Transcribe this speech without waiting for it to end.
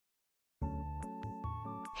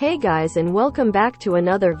Hey guys, and welcome back to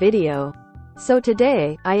another video. So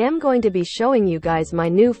today, I am going to be showing you guys my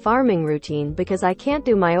new farming routine because I can't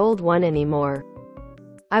do my old one anymore.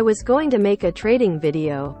 I was going to make a trading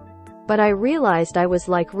video, but I realized I was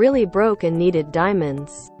like really broke and needed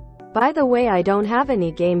diamonds. By the way, I don't have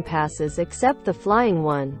any game passes except the flying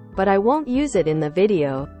one, but I won't use it in the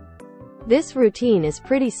video. This routine is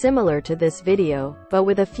pretty similar to this video, but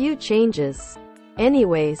with a few changes.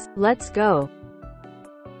 Anyways, let's go.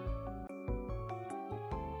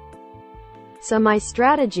 So my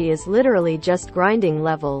strategy is literally just grinding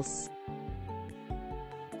levels.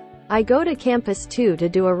 I go to campus 2 to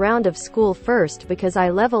do a round of school first because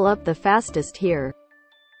I level up the fastest here.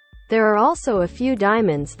 There are also a few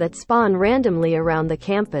diamonds that spawn randomly around the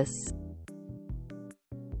campus.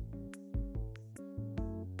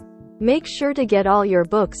 Make sure to get all your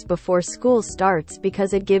books before school starts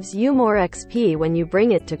because it gives you more XP when you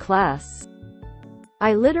bring it to class.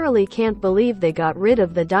 I literally can't believe they got rid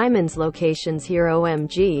of the diamonds locations here,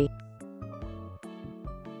 OMG.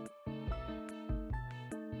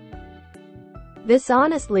 This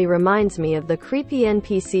honestly reminds me of the creepy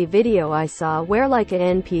NPC video I saw where like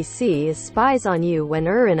an NPC is spies on you when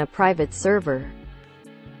you're in a private server.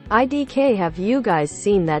 IDK, have you guys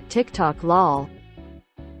seen that TikTok lol?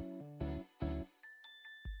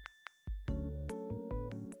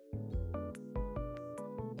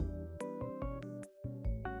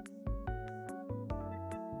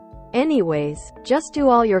 Anyways, just do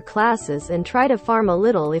all your classes and try to farm a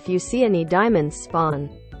little if you see any diamonds spawn.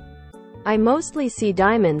 I mostly see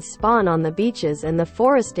diamonds spawn on the beaches and the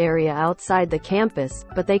forest area outside the campus,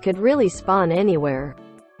 but they could really spawn anywhere.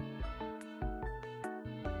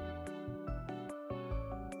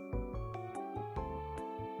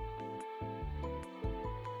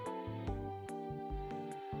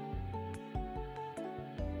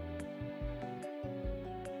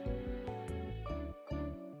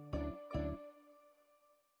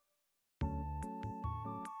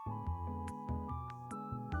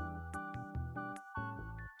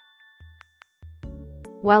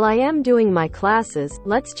 While I am doing my classes,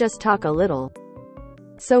 let's just talk a little.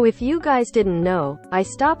 So if you guys didn't know, I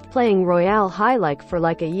stopped playing Royale High for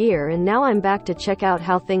like a year and now I'm back to check out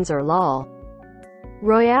how things are lol.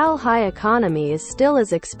 Royale High economy is still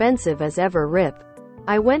as expensive as ever rip.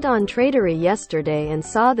 I went on Tradery yesterday and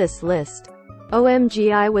saw this list.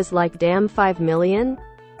 OMG, I was like damn 5 million?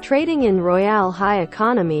 Trading in Royale High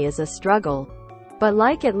economy is a struggle. But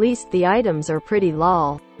like at least the items are pretty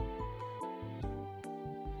lol.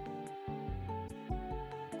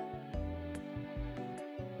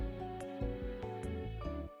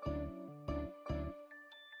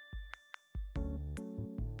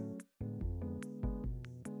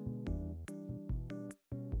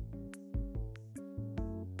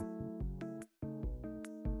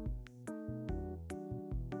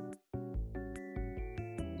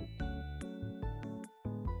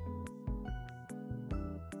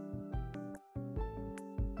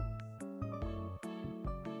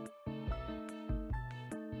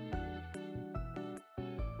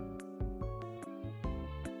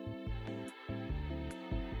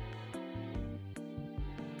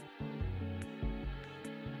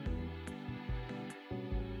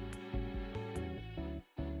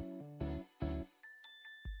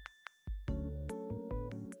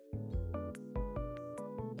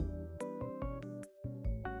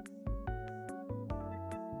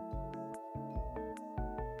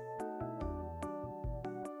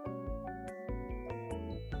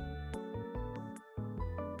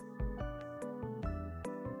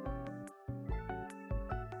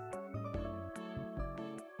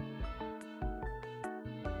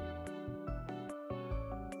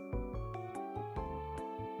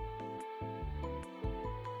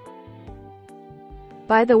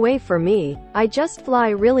 By the way, for me, I just fly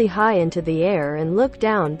really high into the air and look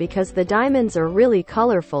down because the diamonds are really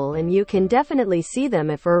colorful and you can definitely see them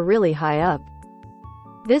if you're really high up.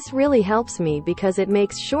 This really helps me because it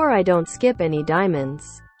makes sure I don't skip any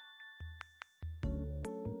diamonds.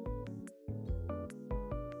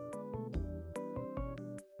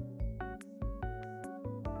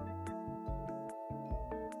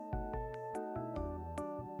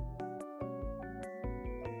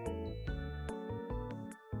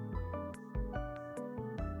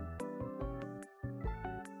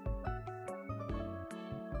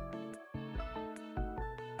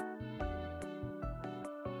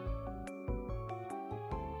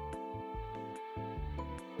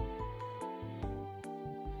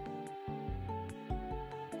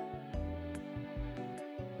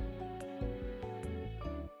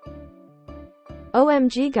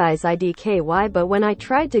 OMG guys, IDKY, but when I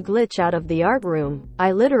tried to glitch out of the art room,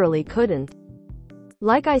 I literally couldn't.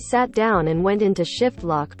 Like I sat down and went into shift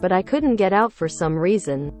lock, but I couldn't get out for some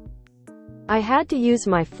reason. I had to use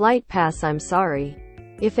my flight pass. I'm sorry.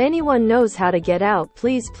 If anyone knows how to get out,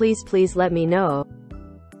 please let me know.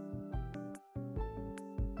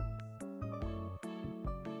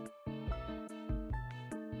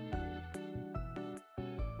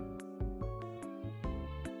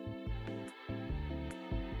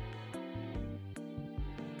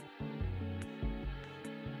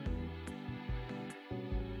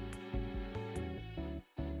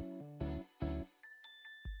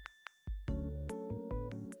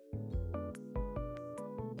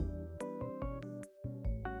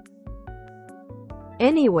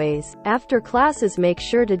 Anyways, after classes make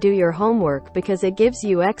sure to do your homework because it gives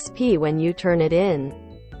you XP when you turn it in.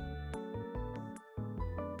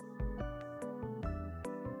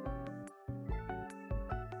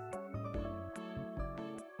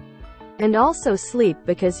 And also sleep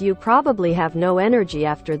because you probably have no energy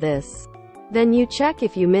after this. Then you check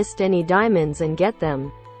if you missed any diamonds and get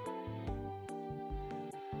them.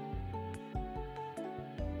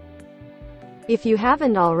 If you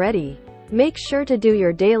haven't already, make sure to do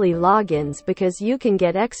your daily logins because you can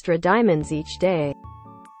get extra diamonds each day.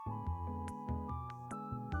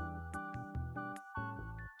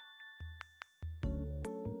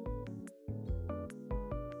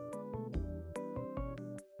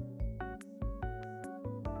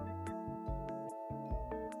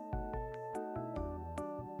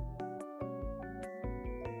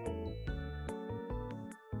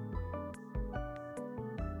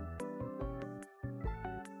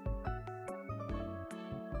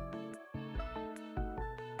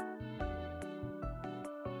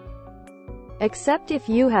 Except if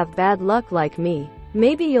you have bad luck like me,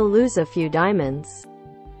 maybe you'll lose a few diamonds.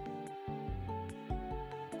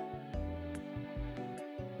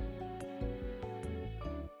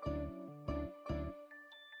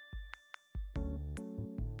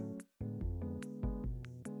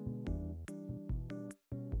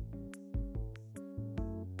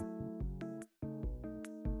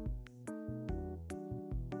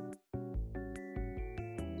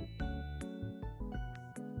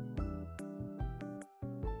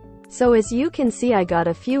 So as you can see, I got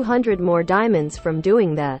a few hundred more diamonds from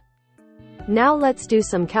doing that. Now let's do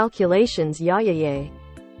some calculations. Yeah.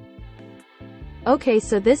 Okay,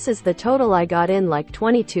 so this is the total I got in like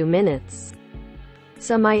 22 minutes.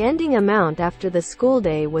 So my ending amount after the school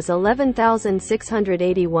day was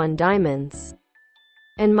 11,681 diamonds.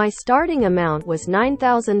 And my starting amount was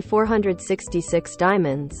 9,466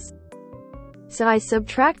 diamonds. So I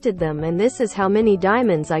subtracted them, and this is how many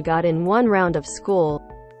diamonds I got in one round of school.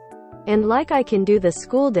 And like I can do the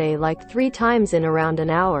school day like 3 times in around an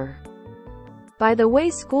hour. By the way,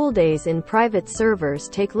 school days in private servers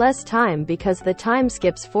take less time because the time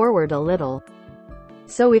skips forward a little.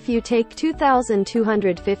 So if you take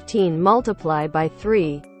 2,215 multiply by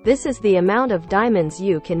 3, this is the amount of diamonds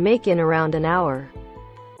you can make in around an hour.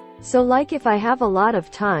 So like if I have a lot of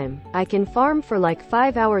time, I can farm for like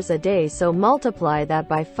 5 hours a day, so multiply that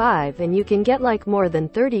by 5 and you can get like more than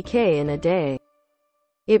 30k in a day.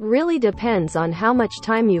 It really depends on how much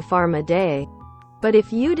time you farm a day. But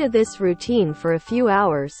if you do this routine for a few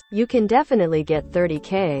hours, you can definitely get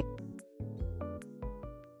 30k.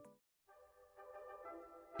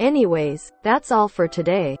 Anyways, that's all for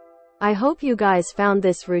today. I hope you guys found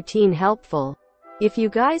this routine helpful. If you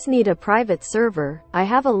guys need a private server, I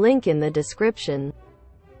have a link in the description.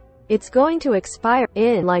 It's going to expire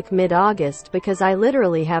in like mid-August because I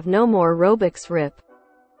literally have no more Robux RIP.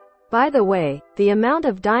 By the way, the amount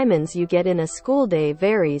of diamonds you get in a school day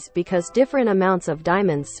varies because different amounts of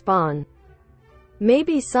diamonds spawn.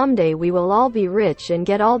 Maybe someday we will all be rich and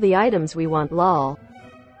get all the items we want, lol.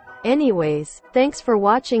 Anyways, thanks for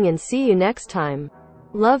watching and see you next time.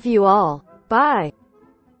 Love you all. Bye.